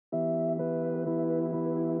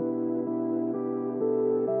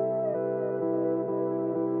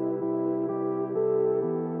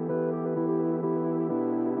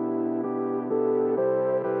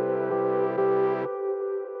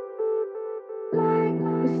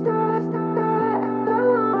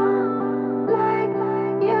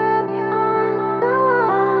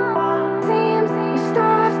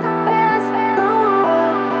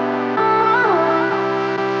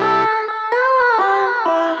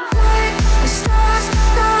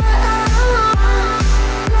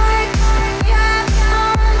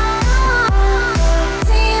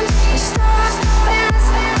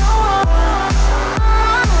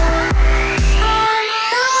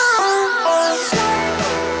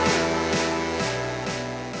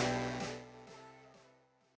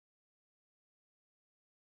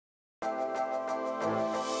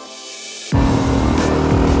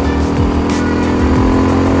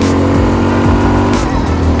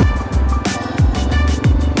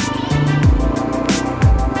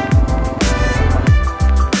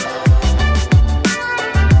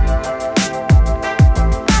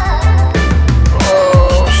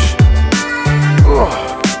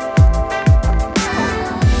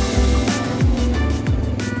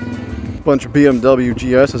Bunch of BMW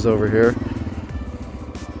GS's over here.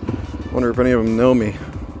 Wonder if any of them know me.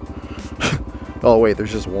 Oh wait,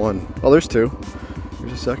 there's just one. Oh, there's two.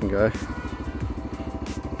 There's a second guy.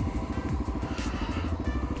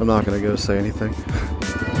 I'm not gonna go say anything.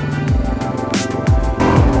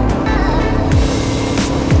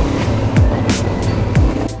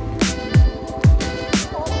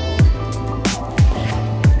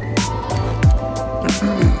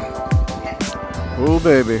 Oh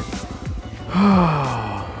baby.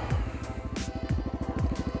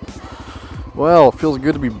 Well, it feels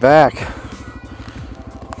good to be back.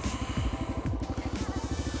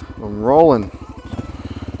 I'm rolling.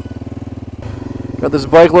 Got this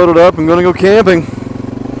bike loaded up. I'm gonna go camping.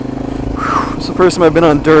 It's the first time I've been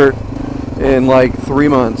on dirt in like 3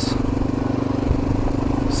 months.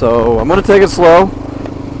 So I'm gonna take it slow.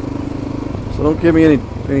 So don't give me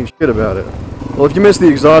any shit about it. Well, if you missed the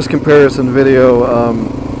exhaust comparison video,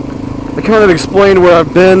 I kind of explained where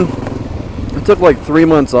I've been. I took like 3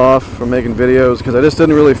 months off from making videos because I just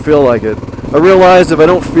didn't really feel like it. I realized if I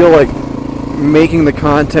don't feel like making the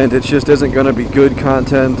content, it just isn't going to be good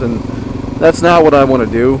content, and that's not what I want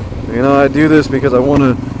to do. You know, I do this because I want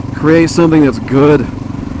to create something that's good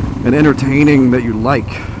and entertaining that you like.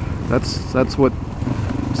 That's what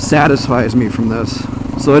satisfies me from this.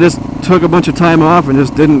 So I just took a bunch of time off and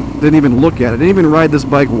just didn't even look at it. I didn't even ride this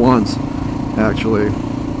bike once, actually.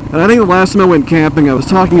 And I think the last time I went camping, I was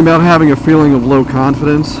talking about having a feeling of low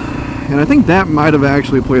confidence, and I think that might have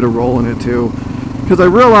actually played a role in it too, because I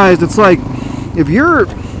realized it's like if you're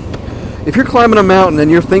climbing a mountain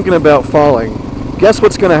and you're thinking about falling, guess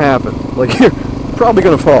what's going to happen? Like, you're probably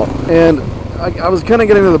going to fall. And I was kind of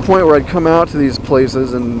getting to the point where I'd come out to these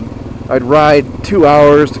places and I'd ride 2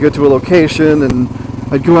 hours to get to a location, and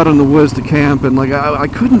I'd go out in the woods to camp, and like I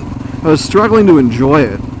was struggling to enjoy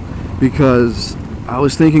it because I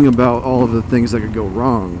was thinking about all of the things that could go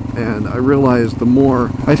wrong, and I realized the more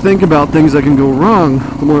I think about things that can go wrong,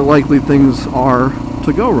 the more likely things are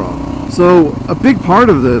to go wrong. So a big part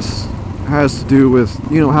of this has to do with,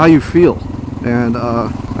 you know, how you feel. And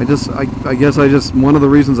I guess one of the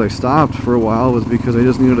reasons I stopped for a while was because I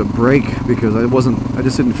just needed a break, because I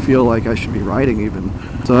just didn't feel like I should be riding even.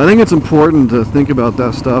 So I think it's important to think about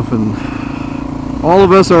that stuff, and all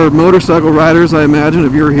of us are motorcycle riders, I imagine.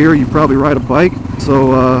 If you're here, you probably ride a bike.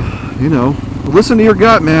 So, you know, listen to your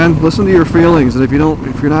gut, man. Listen to your feelings. And if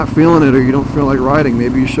you're not feeling it, or you don't feel like riding,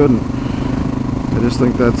 maybe you shouldn't. I just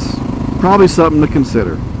think that's probably something to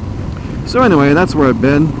consider. So anyway, that's where I've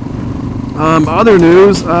been. Other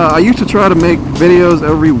news, I used to try to make videos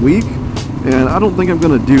every week, and I don't think I'm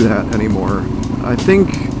going to do that anymore. I think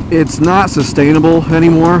it's not sustainable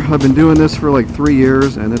anymore. I've been doing this for like 3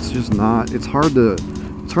 years, and it's just not. It's hard to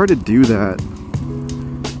do that.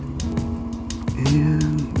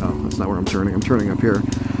 And oh, that's not where I'm turning. I'm turning up here.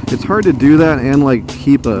 It's hard to do that and like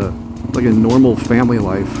keep a normal family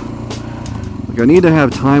life. Like, I need to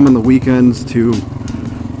have time on the weekends to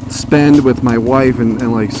spend with my wife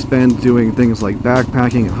and like spend doing things like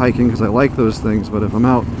backpacking and hiking, because I like those things. But if I'm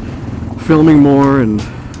out filming more and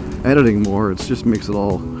editing more, it just makes it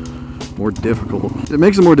all more difficult. It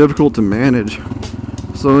makes it more difficult to manage.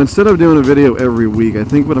 So instead of doing a video every week, I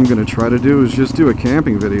think what I'm going to try to do is just do a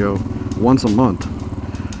camping video once a month.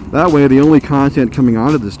 That way the only content coming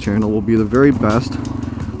onto this channel will be the very best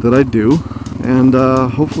that I do, and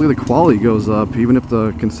hopefully the quality goes up, even if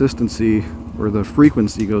the consistency or the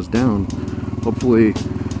frequency goes down. Hopefully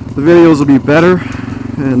the videos will be better,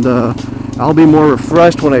 and I'll be more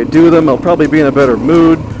refreshed when I do them. I'll probably be in a better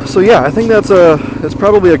mood. So yeah, I think that's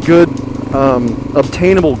probably a good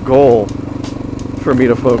obtainable goal for me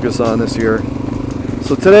to focus on this year.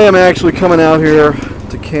 So today I'm actually coming out here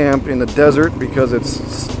to camp in the desert because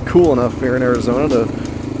it's cool enough here in Arizona to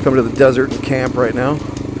come to the desert and camp right now.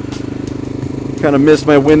 Kind of missed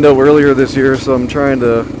my window earlier this year, so I'm trying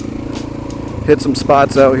to hit some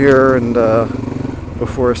spots out here and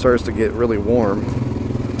before it starts to get really warm.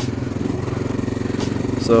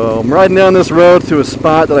 So I'm riding down this road to a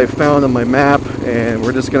spot that I found on my map, and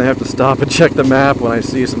we're just gonna have to stop and check the map when I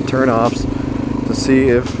see some turnoffs to see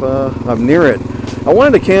if I'm near it. I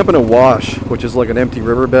wanted to camp in a wash, which is like an empty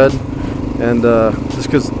riverbed, and just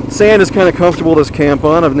because sand is kind of comfortable to camp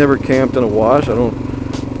on. I've never camped in a wash. I don't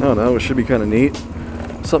know, it should be kind of neat,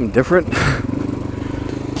 something different.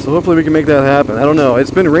 So hopefully we can make that happen. I don't know,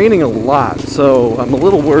 it's been raining a lot, so I'm a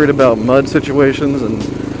little worried about mud situations, and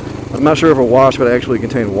I'm not sure if a wash would actually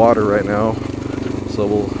contain water right now,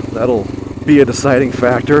 so that'll be a deciding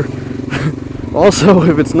factor. Also,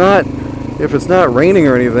 if it's not raining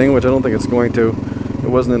or anything, which I don't think it's going to, it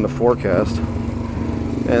wasn't in the forecast,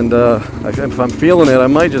 and if I'm feeling it, I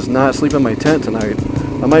might just not sleep in my tent tonight.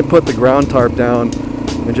 I might put the ground tarp down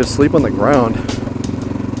and just sleep on the ground,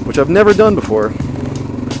 which I've never done before,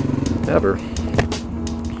 ever.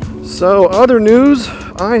 So other news,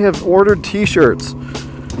 I have ordered t-shirts.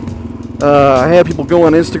 I had people go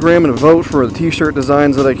on Instagram and vote for the t-shirt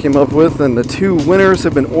designs that I came up with, and the two winners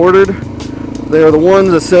have been ordered. They are the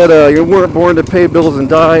ones that said you weren't born to pay bills and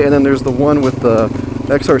die, and then there's the one with the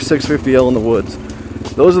XR650L in the woods.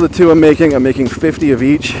 Those are the two I'm making. I'm making 50 of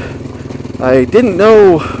each. I didn't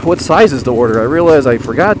know what sizes to order. I realized I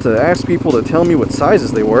forgot to ask people to tell me what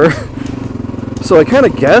sizes they were. So I kind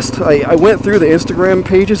of guessed. I went through the Instagram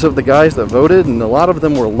pages of the guys that voted, and a lot of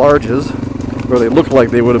them were larges, or they looked like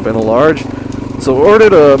they would have been a large. So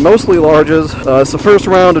ordered mostly larges. It's the first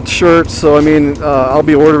round of shirts, so I mean, I'll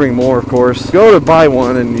be ordering more, of course. Go to buy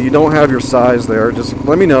one and you don't have your size there, just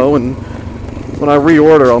let me know, and when I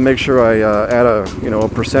reorder, I'll make sure I add a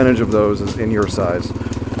percentage of those in your size.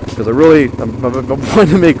 Because I've wanted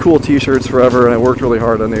to make cool t-shirts forever, and I worked really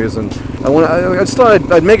hard on these, and I just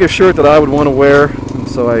thought I'd make a shirt that I would want to wear, and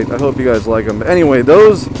so I hope you guys like them. But anyway,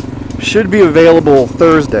 those should be available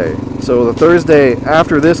Thursday. So the Thursday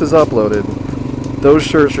after this is uploaded, those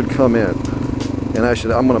shirts should come in, and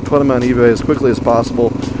I'm going to put them on eBay as quickly as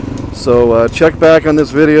possible. So check back on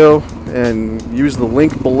this video and use the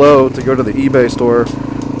link below to go to the eBay store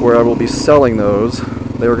where I will be selling those.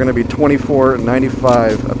 They were going to be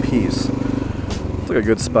 $24.95 a piece. It's like a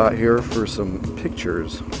good spot here for some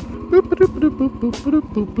pictures.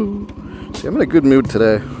 See, I'm in a good mood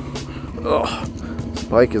today. Ugh, this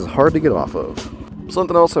bike is hard to get off of.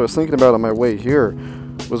 Something else I was thinking about on my way here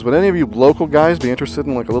was, would any of you local guys be interested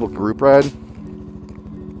in like a little group ride?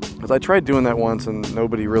 Because I tried doing that once and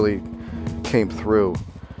nobody really came through.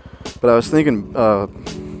 But I was thinking,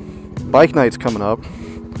 bike night's coming up.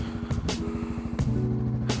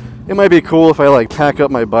 It might be cool if I like pack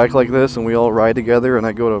up my bike like this and we all ride together, and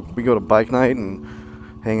we go to bike night and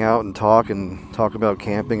hang out and talk about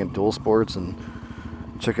camping and dual sports and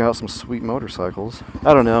check out some sweet motorcycles.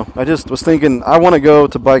 I don't know. I just was thinking I want to go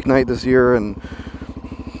to bike night this year and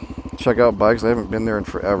check out bikes. I haven't been there in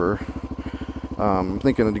forever. I'm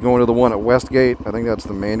thinking of going to the one at Westgate. I think that's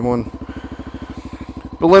the main one.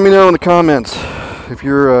 But let me know in the comments if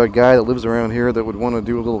you're a guy that lives around here that would want to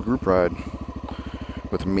do a little group ride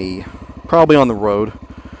with me. Probably on the road.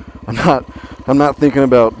 I'm not thinking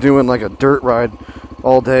about doing like a dirt ride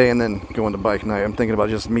all day and then going to bike night. I'm thinking about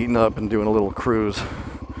just meeting up and doing a little cruise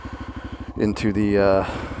into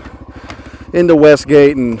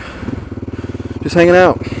Westgate and just hanging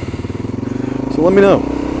out. So let me know.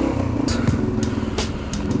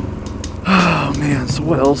 Oh man, so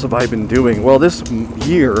what else have I been doing? Well, this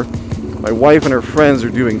year my wife and her friends are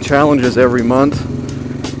doing challenges every month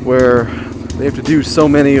where they have to do so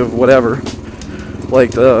many of whatever.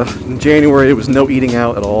 Like in January it was no eating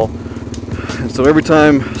out at all. And so every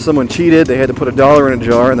time someone cheated, they had to put $1 in a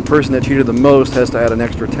jar, and the person that cheated the most has to add an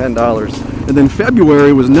extra $10. And then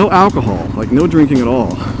February was no alcohol, like no drinking at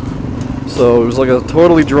all. So it was like a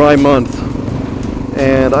totally dry month.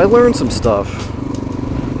 And I learned some stuff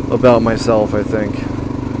about myself, I think,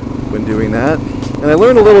 when doing that. And I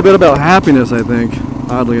learned a little bit about happiness, I think,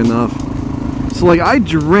 oddly enough. So like I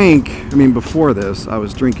mean before this, I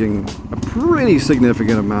was drinking a pretty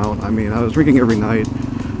significant amount. I mean, I was drinking every night.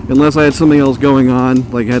 Unless I had something else going on,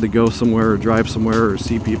 like I had to go somewhere or drive somewhere or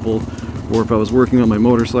see people, or if I was working on my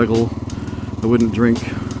motorcycle, I wouldn't drink,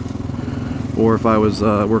 or if I was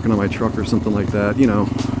working on my truck or something like that, you know,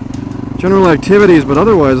 general activities. But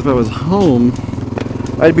otherwise, if I was home,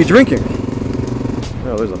 I'd be drinking.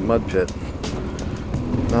 Oh, there's a mud pit.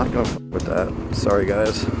 Not gonna f with that. Sorry,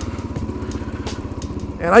 guys.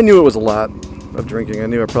 And I knew it was a lot. of drinking. I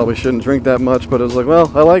knew I probably shouldn't drink that much, but I was like,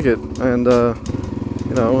 well, I like it, and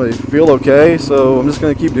you know, I feel okay, so I'm just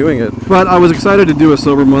going to keep doing it. But I was excited to do a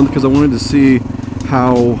sober month because I wanted to see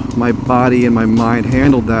how my body and my mind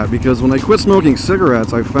handled that, because when I quit smoking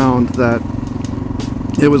cigarettes, I found that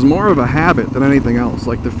it was more of a habit than anything else.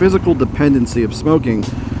 Like, the physical dependency of smoking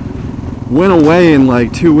went away in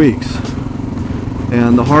like 2 weeks,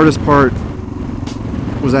 and the hardest part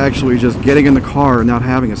was actually just getting in the car and not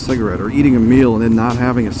having a cigarette, or eating a meal and then not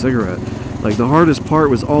having a cigarette. Like, the hardest part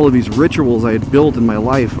was all of these rituals I had built in my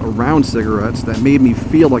life around cigarettes that made me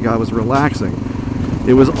feel like I was relaxing.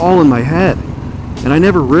 It was all in my head, and I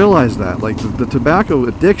never realized that. Like, the tobacco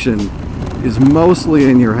addiction is mostly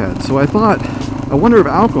in your head. So I thought, I wonder if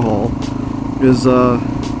alcohol is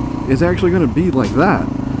actually going to be like that.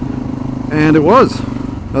 And it was,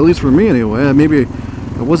 at least for me anyway. Maybe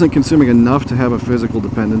I wasn't consuming enough to have a physical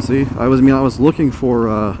dependency. I was looking for,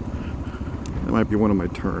 that might be one of my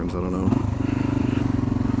turns, I don't know.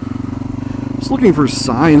 Just looking for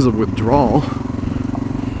signs of withdrawal,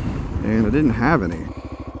 and I didn't have any.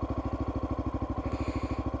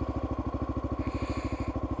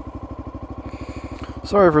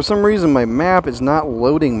 Sorry, for some reason my map is not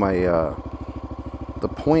loading my, the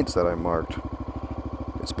points that I marked.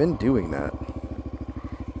 It's been doing that.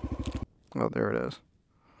 Oh, there it is.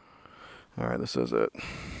 Alright, this is it.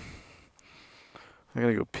 I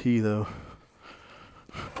gotta go pee though.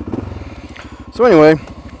 So anyway,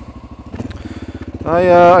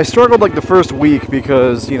 I struggled like the first week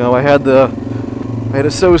because, you know, I had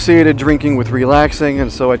associated drinking with relaxing,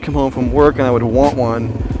 and so I'd come home from work and I would want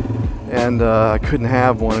one, and I couldn't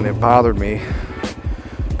have one, and it bothered me.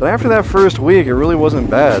 But after that first week, it really wasn't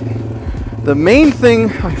bad. The main thing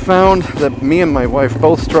I found that me and my wife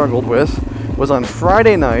both struggled with was on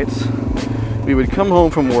Friday nights, we would come home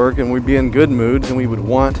from work and we'd be in good moods and we would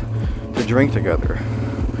want to drink together.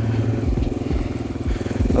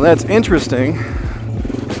 Now that's interesting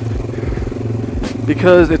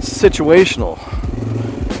because it's situational.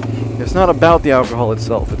 It's not about the alcohol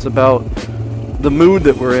itself. It's about the mood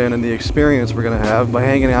that we're in and the experience we're going to have by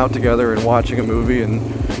hanging out together and watching a movie and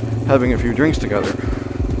having a few drinks together.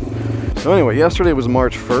 So anyway, yesterday was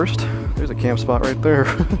March 1st. There's a camp spot right there.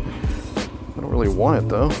 I don't really want it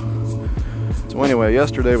though. So anyway,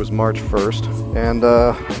 yesterday was March 1st, and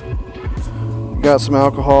got some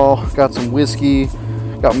alcohol, got some whiskey,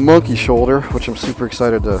 got monkey shoulder, which I'm super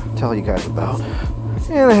excited to tell you guys about.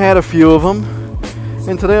 And I had a few of them,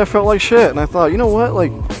 and today I felt like shit, and I thought, you know what,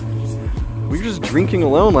 like, we were just drinking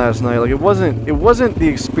alone last night. Like, it wasn't the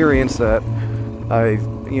experience that I,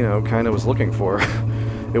 you know, kind of was looking for.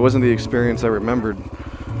 It wasn't the experience I remembered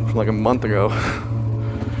from like a month ago.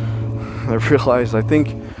 I realized I think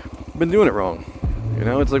I've been doing it wrong. You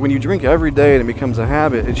know, it's like when you drink every day and it becomes a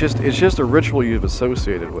habit, it's just a ritual you've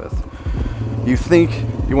associated with. You think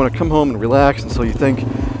you want to come home and relax, and so you think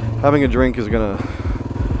having a drink is gonna,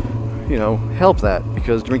 you know, help that,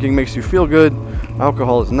 because drinking makes you feel good,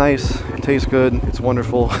 alcohol is nice, it tastes good, it's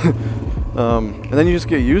wonderful, and then you just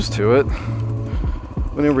get used to it,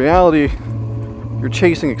 when in reality you're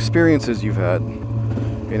chasing experiences you've had.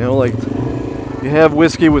 You know, like, you have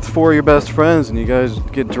whiskey with 4 of your best friends and you guys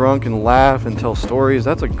get drunk and laugh and tell stories.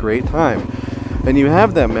 That's a great time. And you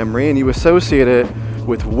have that memory and you associate it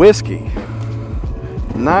with whiskey,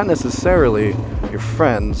 not necessarily your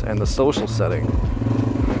friends and the social setting.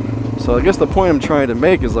 So I guess the point I'm trying to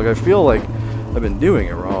make is, like, I feel like I've been doing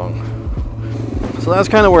it wrong. So that's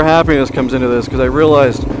kind of where happiness comes into this, because I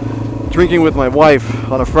realized drinking with my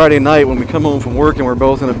wife on a Friday night when we come home from work and we're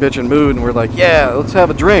both in a bitchin' mood and we're like, yeah, let's have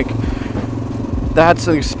a drink. That's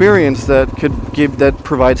an experience that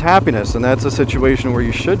provides happiness, and that's a situation where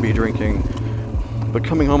you should be drinking. But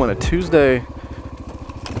coming home on a Tuesday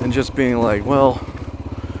and just being like, well,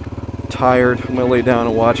 tired, I'm gonna lay down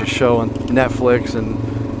and watch a show on Netflix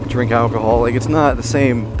and drink alcohol, like, it's not the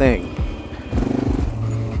same thing.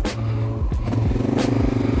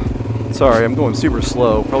 Sorry, I'm going super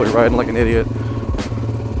slow, probably riding like an idiot.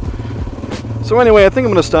 So anyway, I think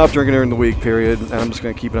I'm going to stop drinking during the week period, and I'm just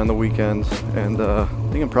going to keep it on the weekends. And I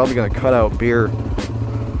think I'm probably going to cut out beer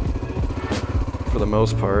for the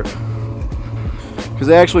most part. Because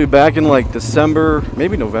actually back in like December,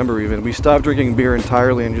 maybe November even, we stopped drinking beer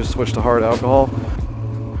entirely and just switched to hard alcohol.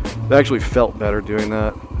 It actually felt better doing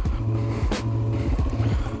that.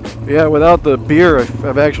 But yeah, without the beer,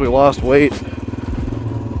 I've actually lost weight.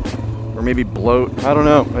 Or maybe bloat. I don't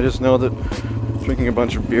know. I just know that drinking a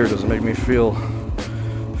bunch of beer doesn't make me feel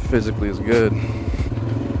physically as good.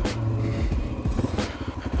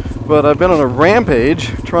 But I've been on a rampage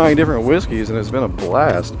trying different whiskeys, and it's been a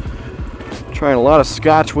blast. Trying a lot of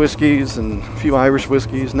Scotch whiskeys and a few Irish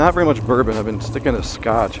whiskeys. Not very much bourbon. I've been sticking to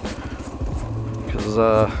Scotch because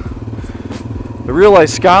I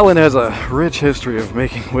realize Scotland has a rich history of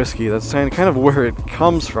making whiskey. That's kind of where it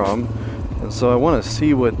comes from, and so I want to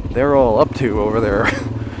see what they're all up to over there.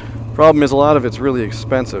 Problem is, a lot of it's really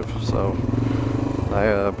expensive, so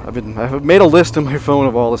I've made a list on my phone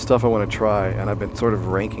of all the stuff I want to try, and I've been sort of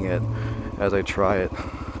ranking it as I try it,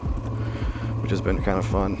 which has been kind of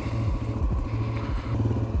fun.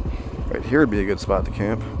 Right here would be a good spot to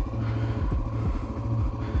camp.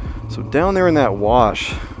 So down there in that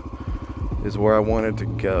wash is where I wanted to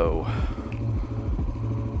go.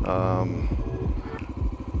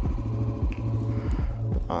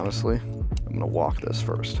 Honestly, I'm gonna walk this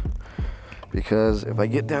first, because if I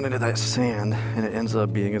get down into that sand and it ends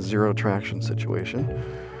up being a zero traction situation,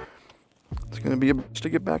 it's gonna be a bitch to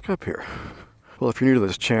get back up here. Well, if you're new to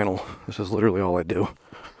this channel, this is literally all I do.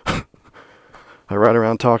 I ride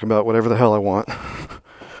around talking about whatever the hell I want,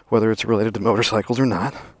 whether it's related to motorcycles or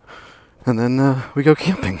not, and then we go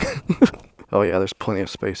camping. Oh yeah, there's plenty of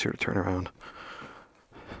space here to turn around.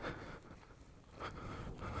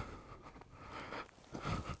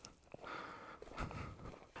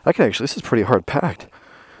 I can actually, this is pretty hard packed.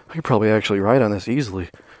 I could probably actually ride on this easily.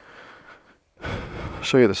 I'll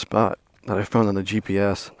show you the spot that I found on the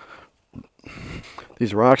GPS.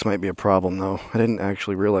 These rocks might be a problem though. I didn't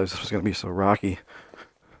actually realize this was going to be so rocky.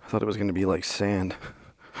 I thought it was going to be like sand.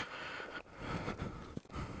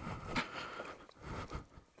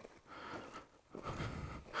 I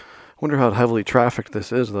wonder how heavily trafficked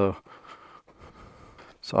this is though.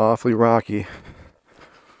 It's awfully rocky.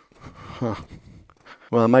 Huh.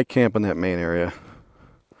 Well, I might camp in that main area.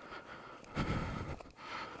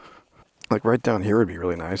 Like right down here would be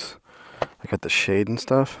really nice. I got the shade and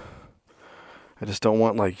stuff. I just don't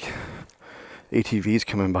want like ATVs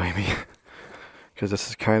coming by me, because this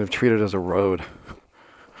is kind of treated as a road.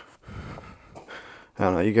 I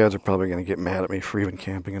don't know, you guys are probably going to get mad at me for even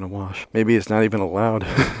camping in a wash. Maybe it's not even allowed.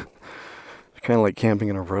 It's kind of like camping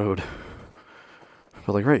in a road.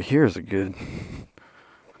 But like right here is a good,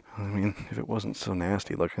 I mean, if it wasn't so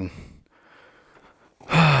nasty looking.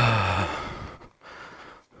 Part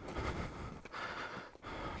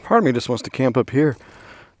of me just wants to camp up here.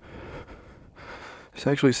 This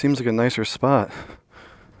actually seems like a nicer spot.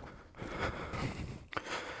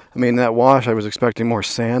 I mean, that wash, I was expecting more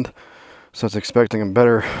sand, so I was expecting a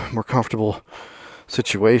better, more comfortable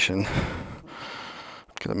situation.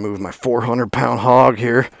 Gonna move my 400-pound hog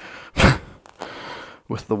here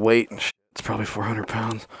with the weight and shit. It's probably 400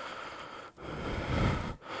 pounds.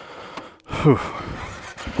 Whew.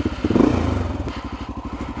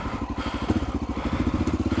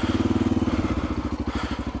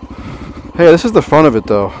 Hey, this is the fun of it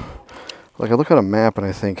though. Like, I look at a map and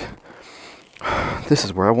I think, this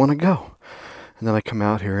is where I want to go. And then I come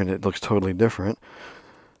out here and it looks totally different.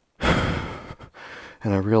 And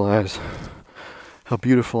I realize how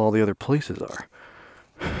beautiful all the other places are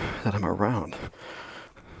that I'm around.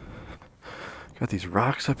 Got these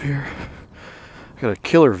rocks up here. Got a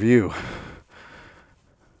killer view.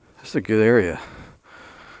 This is a good area.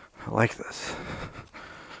 I like this.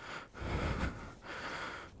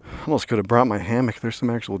 Almost could have brought my hammock. There's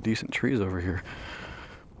some actual decent trees over here.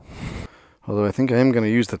 Although I think I am going to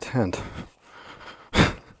use the tent.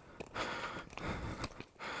 I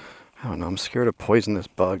don't know. I'm scared of poisonous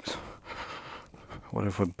bugs. What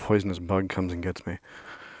if a poisonous bug comes and gets me?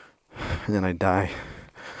 And then I die.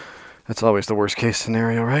 That's always the worst case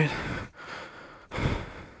scenario, right?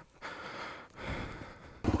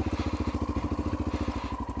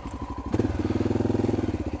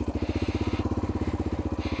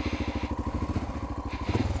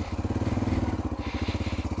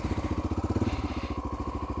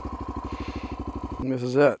 And this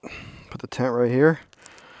is it. Put the tent right here.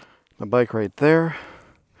 My bike right there.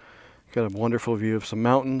 Got a wonderful view of some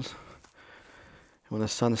mountains. When the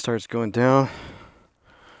sun starts going down,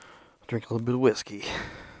 drink a little bit of whiskey.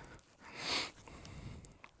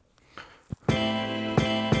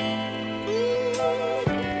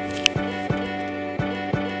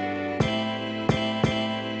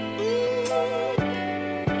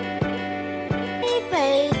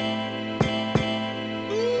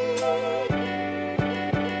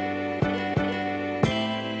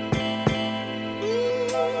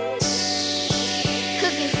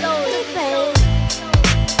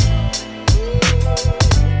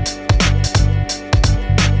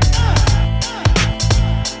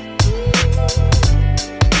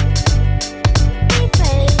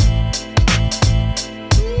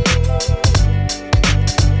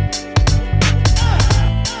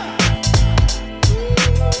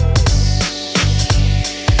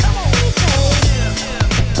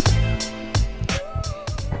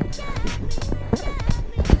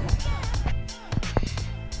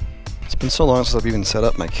 so long since I've even set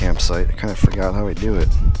up my campsite, I kind of forgot how I do it.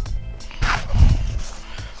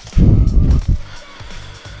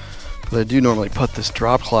 But I do normally put this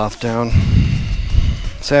drop cloth down.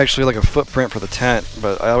 It's actually like a footprint for the tent,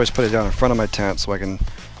 but I always put it down in front of my tent so I can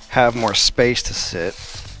have more space to sit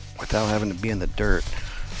without having to be in the dirt.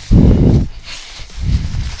 I'm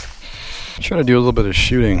trying to do a little bit of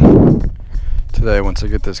shooting today once I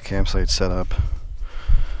get this campsite set up.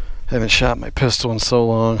 I haven't shot my pistol in so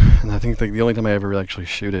long, and I think like the only time I ever actually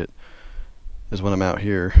shoot it is when I'm out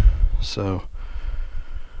here. So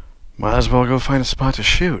might as well go find a spot to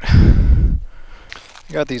shoot. I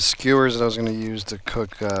got these skewers that I was going to use to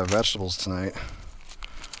cook vegetables tonight.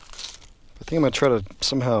 I think I'm going to try to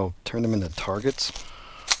somehow turn them into targets.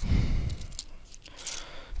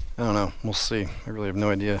 I don't know. We'll see. I really have no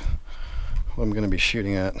idea what I'm going to be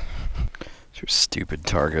shooting at. These are stupid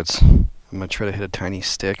targets. I'm going to try to hit a tiny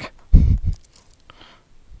stick.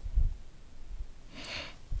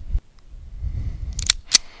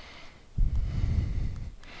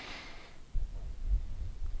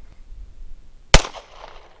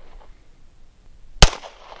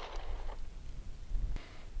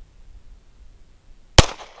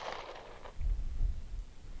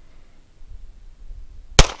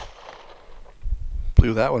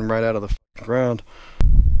 Blew that one right out of the ground.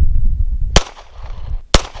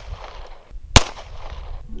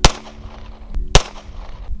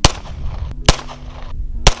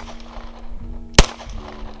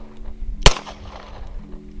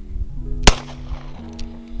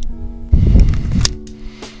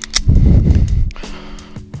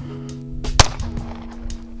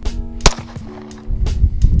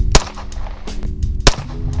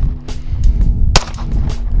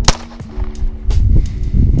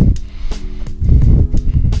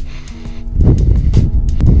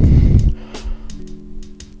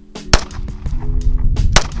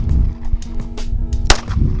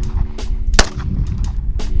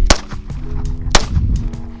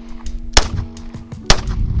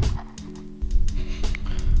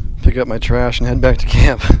 Pick up my trash and head back to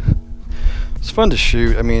camp. It's fun to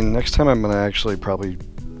shoot. I mean, next time I'm gonna actually probably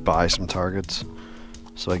buy some targets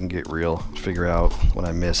so I can get real, figure out when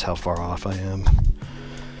I miss how far off I am,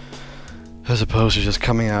 as opposed to just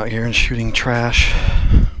coming out here and shooting trash.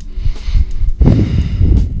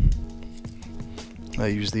 I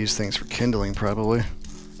use these things for kindling probably.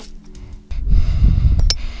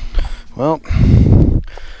 Well, I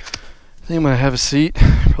think I'm gonna have a seat,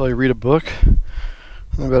 probably read a book.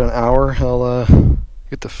 In about an hour, I'll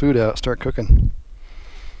get the food out, start cooking.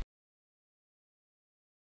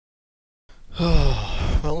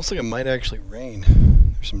 Oh, well, it looks like it might actually rain.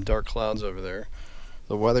 There's some dark clouds over there.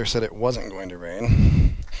 The weather said it wasn't going to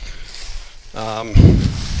rain.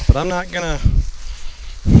 But I'm not gonna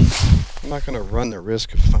run the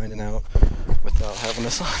risk of finding out without having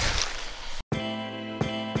this on.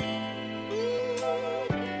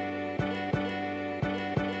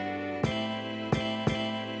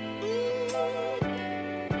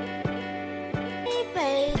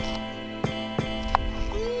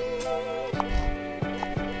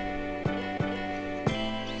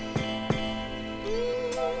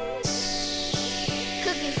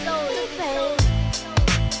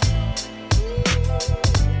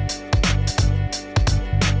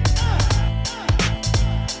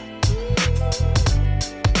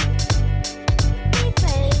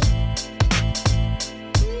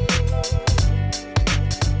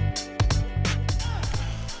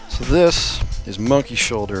 This is Monkey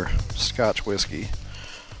Shoulder Scotch whiskey,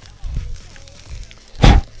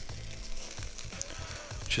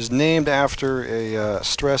 which is named after a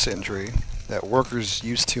stress injury that workers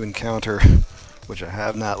used to encounter, which I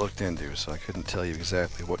have not looked into, so I couldn't tell you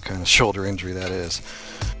exactly what kind of shoulder injury that is.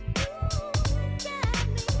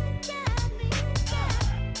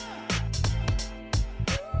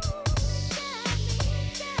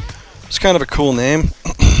 It's kind of a cool name.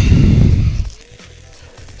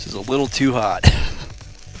 Is a little too hot.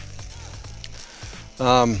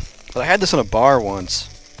 But I had this in a bar once,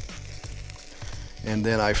 and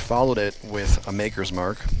then I followed it with a Maker's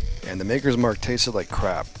Mark, and the Maker's Mark tasted like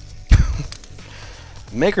crap.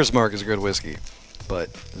 Maker's Mark is a good whiskey,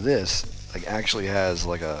 but this like actually has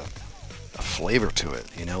like a flavor to it,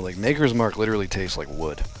 you know? Like Maker's Mark literally tastes like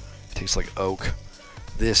wood. It tastes like oak.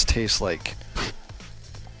 This tastes like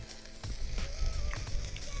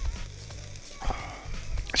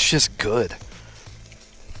it's just good.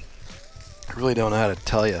 I really don't know how to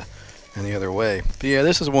tell you any other way. But yeah,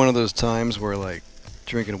 this is one of those times where like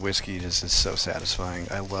drinking whiskey just is so satisfying.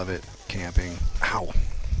 I love it. Camping. Ow.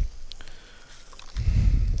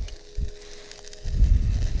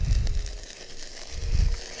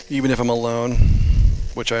 Even if I'm alone,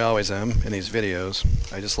 which I always am in these videos,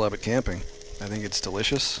 I just love it camping. I think it's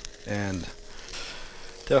delicious and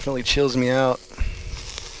definitely chills me out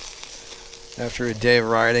after a day of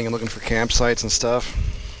riding and looking for campsites and stuff.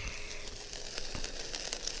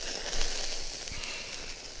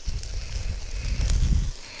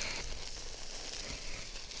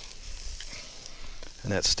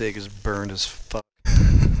 And that steak is burned as fuck. But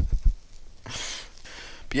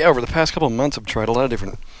yeah, over the past couple of months I've tried a lot of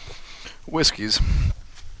different whiskeys.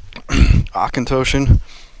 Auchentoshan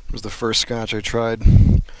was the first scotch I tried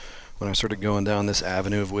when I started going down this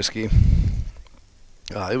avenue of whiskey.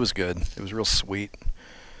 It was good. It was real sweet.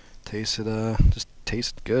 Just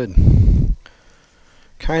tasted good.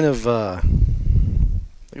 Kind of,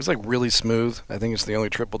 it was like really smooth. I think it's the only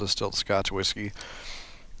triple distilled Scotch whiskey.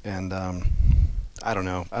 And, I don't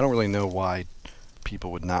know. I don't really know why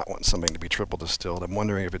people would not want something to be triple distilled. I'm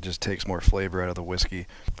wondering if it just takes more flavor out of the whiskey,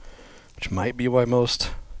 which might be why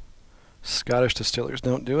most Scottish distillers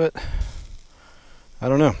don't do it. I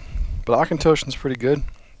don't know. But Auchentoshan's pretty good.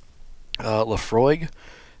 Lafroig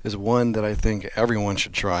is one that I think everyone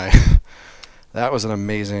should try. That was an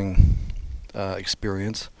amazing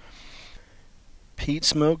experience. Peat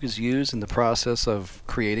smoke is used in the process of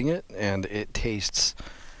creating it, and it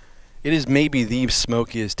is maybe the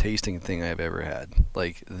smokiest tasting thing I've ever had.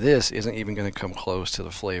 Like, this isn't even going to come close to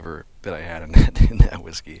the flavor that I had in that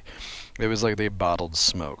whiskey. It was like they bottled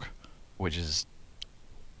smoke, which is...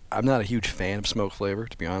 I'm not a huge fan of smoke flavor,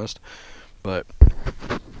 to be honest, but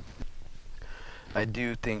I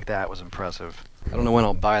do think that was impressive. I don't know when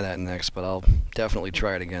I'll buy that next, but I'll definitely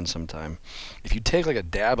try it again sometime. If you take like a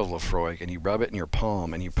dab of Lafroig and you rub it in your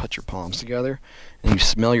palm and you put your palms together and you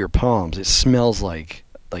smell your palms, it smells like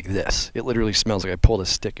this. It literally smells like I pulled a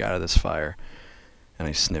stick out of this fire and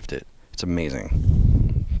I sniffed it. It's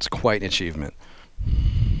amazing. It's quite an achievement.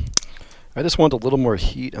 I just want a little more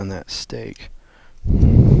heat on that steak.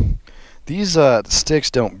 These sticks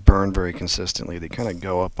don't burn very consistently. They kind of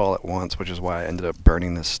go up all at once, which is why I ended up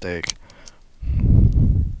burning this steak.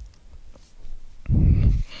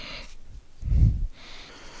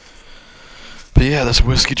 But yeah, this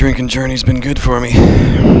whiskey drinking journey's been good for me.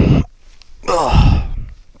 Ugh.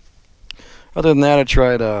 Other than that, I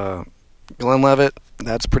tried Glenlivet.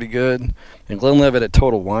 That's pretty good. And Glenlivet at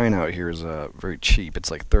Total Wine out here is very cheap.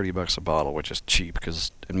 It's like $30 a bottle, which is cheap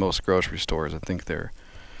because in most grocery stores I think they're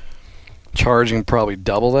charging probably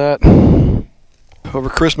double that. Over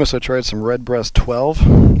Christmas I tried some Redbreast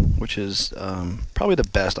 12, which is probably the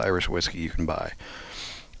best Irish whiskey you can buy.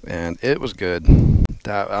 And it was good.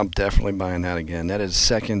 I'm definitely buying that again. That is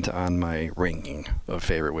second on my ranking of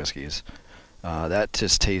favorite whiskeys. That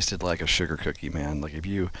just tasted like a sugar cookie, man. Like, if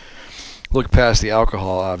you look past the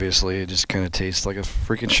alcohol, obviously, it just kind of tastes like a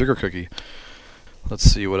freaking sugar cookie. Let's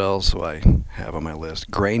see what else do I have on my list.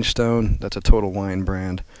 Grangestone, that's a Total Wine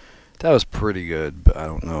brand. That was pretty good, but I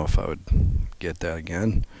don't know if I would get that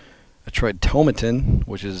again. I tried Tomatin,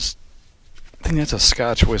 which is, I think that's a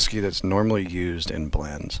Scotch whiskey that's normally used in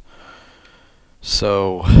blends.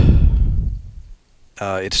 So,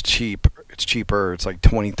 it's cheap. It's cheaper. It's like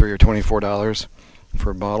 $23 or $24 for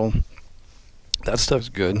a bottle. That stuff's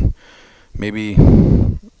good. Maybe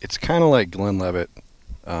it's kind of like Glenlivet,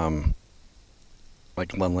 like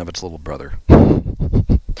Glenlivet's little brother.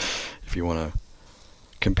 If you want to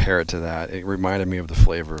compare it to that, it reminded me of the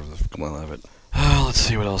flavor of the Glenlivet. Let's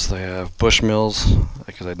see what else they have. Bushmills,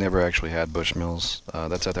 because I'd never actually had Bushmills.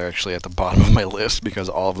 That's actually at the bottom of my list because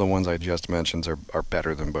all of the ones I just mentioned are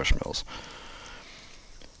better than Bushmills.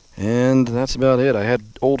 And that's about it. I had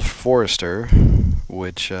Old Forester,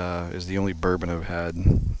 which is the only bourbon I've had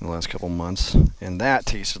in the last couple months, and that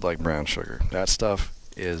tasted like brown sugar. That stuff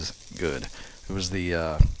is good. It was the,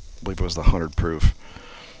 I believe it was the 100 proof.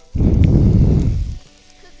 And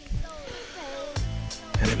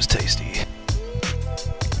it was tasty.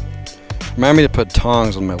 Remind me to put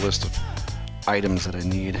tongs on my list of items that I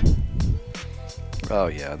need. Oh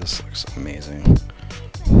yeah, this looks amazing.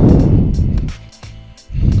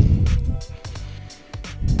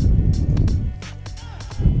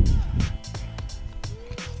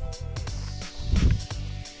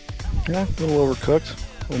 Yeah, a little overcooked.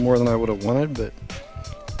 A little more than I would have wanted, but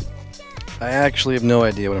I actually have no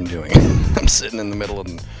idea what I'm doing. I'm sitting in the middle of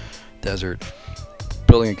the desert,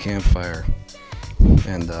 building a campfire,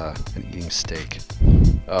 and eating steak.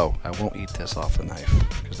 Oh, I won't eat this off the knife,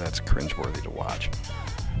 because that's cringeworthy to watch.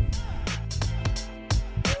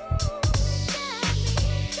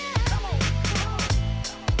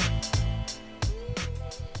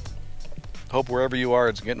 Hope wherever you are,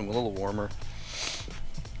 it's getting a little warmer.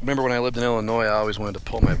 remember when I lived in Illinois, I always wanted to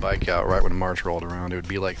pull my bike out right when March rolled around. It would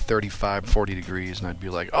be like 35, 40 degrees, and I'd be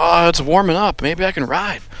like, oh, it's warming up. Maybe I can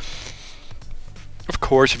ride. Of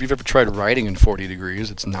course, if you've ever tried riding in 40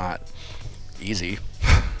 degrees, it's not easy.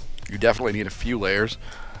 You definitely need a few layers.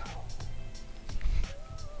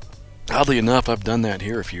 Oddly enough, I've done that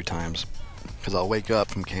here a few times. Because I'll wake up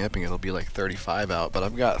from camping, it'll be like 35 out, but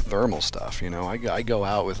I've got thermal stuff, you know. I go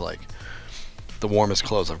out with like the warmest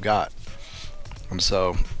clothes I've got. And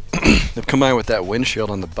so, if combined with that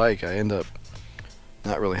windshield on the bike, I end up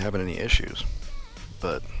not really having any issues.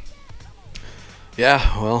 But,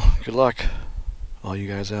 yeah, well, good luck, all you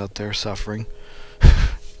guys out there suffering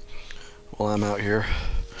while I'm out here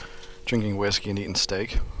drinking whiskey and eating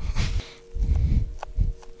steak.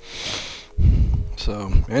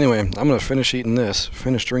 So, anyway, I'm going to finish eating this,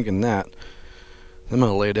 finish drinking that. Then I'm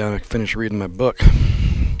going to lay down and finish reading my book,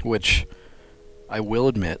 which I will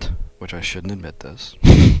admit, which I shouldn't admit this,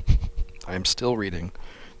 I am still reading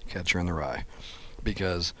Catcher in the Rye,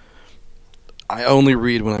 because I only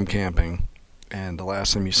read when I'm camping, and the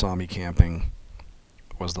last time you saw me camping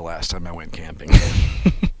was the last time I went camping.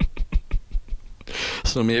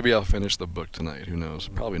 So maybe I'll finish the book tonight, who knows,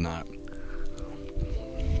 probably not.